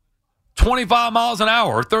 25 miles an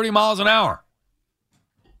hour or 30 miles an hour.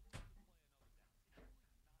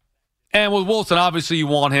 And with Wilson, obviously you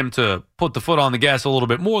want him to put the foot on the gas a little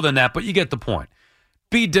bit more than that, but you get the point.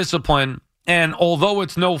 Be disciplined, and although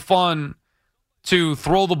it's no fun to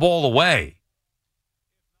throw the ball away,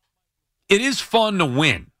 it is fun to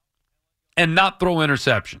win and not throw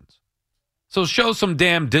interceptions. So show some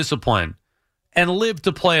damn discipline and live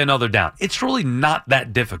to play another down. It's really not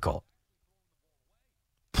that difficult.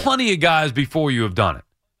 Plenty of guys before you have done it.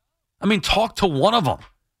 I mean, talk to one of them.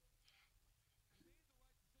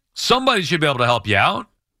 Somebody should be able to help you out.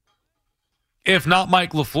 If not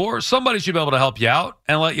Mike LaFleur, somebody should be able to help you out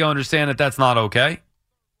and let you understand that that's not okay.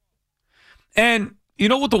 And you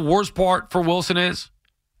know what the worst part for Wilson is?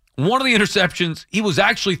 One of the interceptions, he was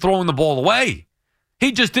actually throwing the ball away.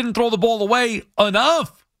 He just didn't throw the ball away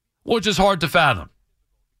enough, which is hard to fathom.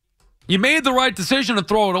 You made the right decision to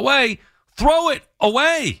throw it away. Throw it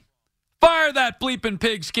away. Fire that bleeping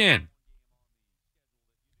pigskin.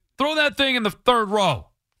 Throw that thing in the third row.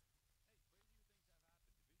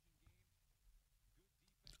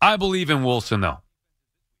 I believe in Wilson, though.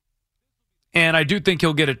 And I do think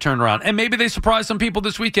he'll get it turned around. And maybe they surprise some people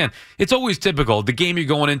this weekend. It's always typical. The game you're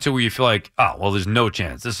going into where you feel like, oh, well, there's no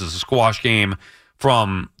chance. This is a squash game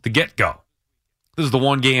from the get-go. This is the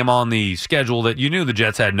one game on the schedule that you knew the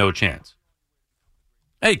Jets had no chance.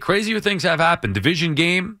 Hey, crazier things have happened. Division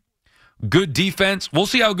game, good defense. We'll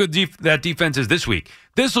see how good that defense is this week.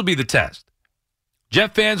 This will be the test.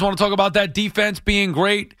 Jet fans want to talk about that defense being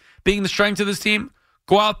great, being the strength of this team.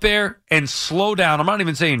 Go out there and slow down. I'm not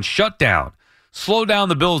even saying shut down. Slow down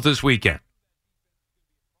the Bills this weekend.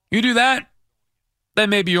 You do that, then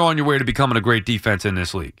maybe you're on your way to becoming a great defense in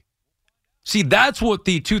this league. See, that's what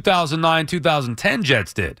the 2009-2010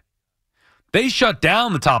 Jets did. They shut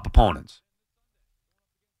down the top opponents.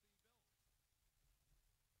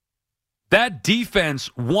 That defense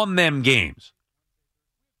won them games.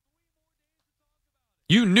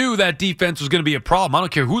 You knew that defense was going to be a problem. I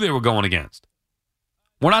don't care who they were going against.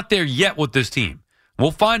 We're not there yet with this team.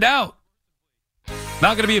 We'll find out.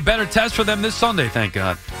 Not going to be a better test for them this Sunday, thank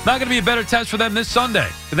God. Not going to be a better test for them this Sunday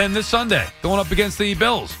than this Sunday, going up against the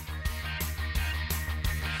Bills.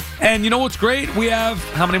 And you know what's great? We have,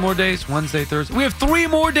 how many more days? Wednesday, Thursday. We have 3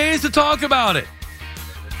 more days to talk about it.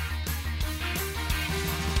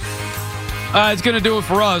 It's going to do it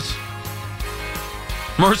for us.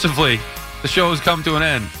 Mercifully, the show has come to an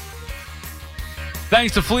end.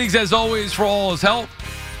 Thanks to Fleegs, as always, for all his help.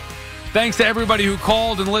 Thanks to everybody who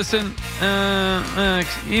called and listened.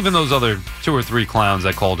 Even those other 2 or 3 clowns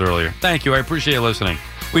that called earlier. Thank you. I appreciate listening.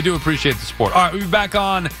 We do appreciate the support. All right, we'll be back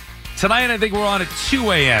on tonight. I think we're on at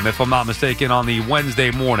 2 a.m., if I'm not mistaken, on the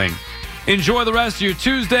Wednesday morning. Enjoy the rest of your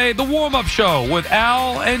Tuesday. The warm-up show with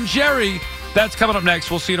Al and Jerry. That's coming up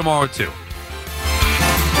next. We'll see you tomorrow, too.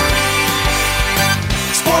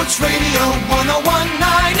 Sports Radio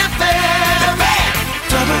 101.9 FM. The Fan.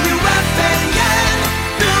 WFAN,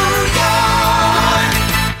 New York.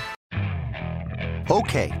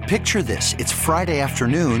 Okay, picture this. It's Friday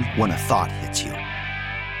afternoon when a thought hits you.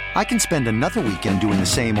 I can spend another weekend doing the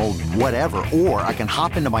same old whatever, or I can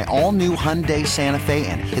hop into my all-new Hyundai Santa Fe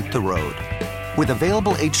and hit the road. With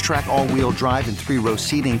available H-Track all-wheel drive and 3-row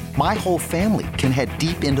seating, my whole family can head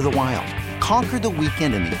deep into the wild. Conquer the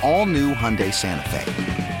weekend in the all-new Hyundai Santa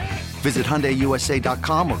Fe. Visit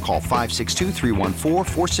HyundaiUSA.com or call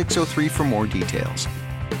 562-314-4603 for more details.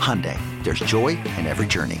 Hyundai, there's joy in every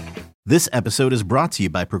journey. This episode is brought to you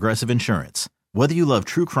by Progressive Insurance. Whether you love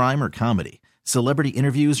true crime or comedy, celebrity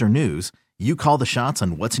interviews or news, you call the shots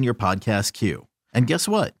on what's in your podcast queue. And guess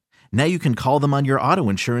what? Now you can call them on your auto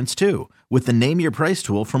insurance too with the Name Your Price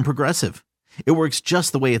tool from Progressive. It works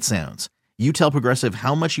just the way it sounds. You tell Progressive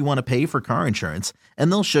how much you want to pay for car insurance,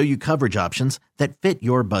 and they'll show you coverage options that fit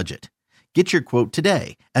your budget. Get your quote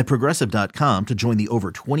today at Progressive.com to join the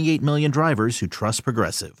over 28 million drivers who trust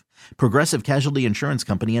Progressive. Progressive Casualty Insurance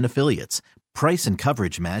Company and Affiliates. Price and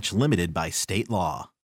coverage match limited by state law.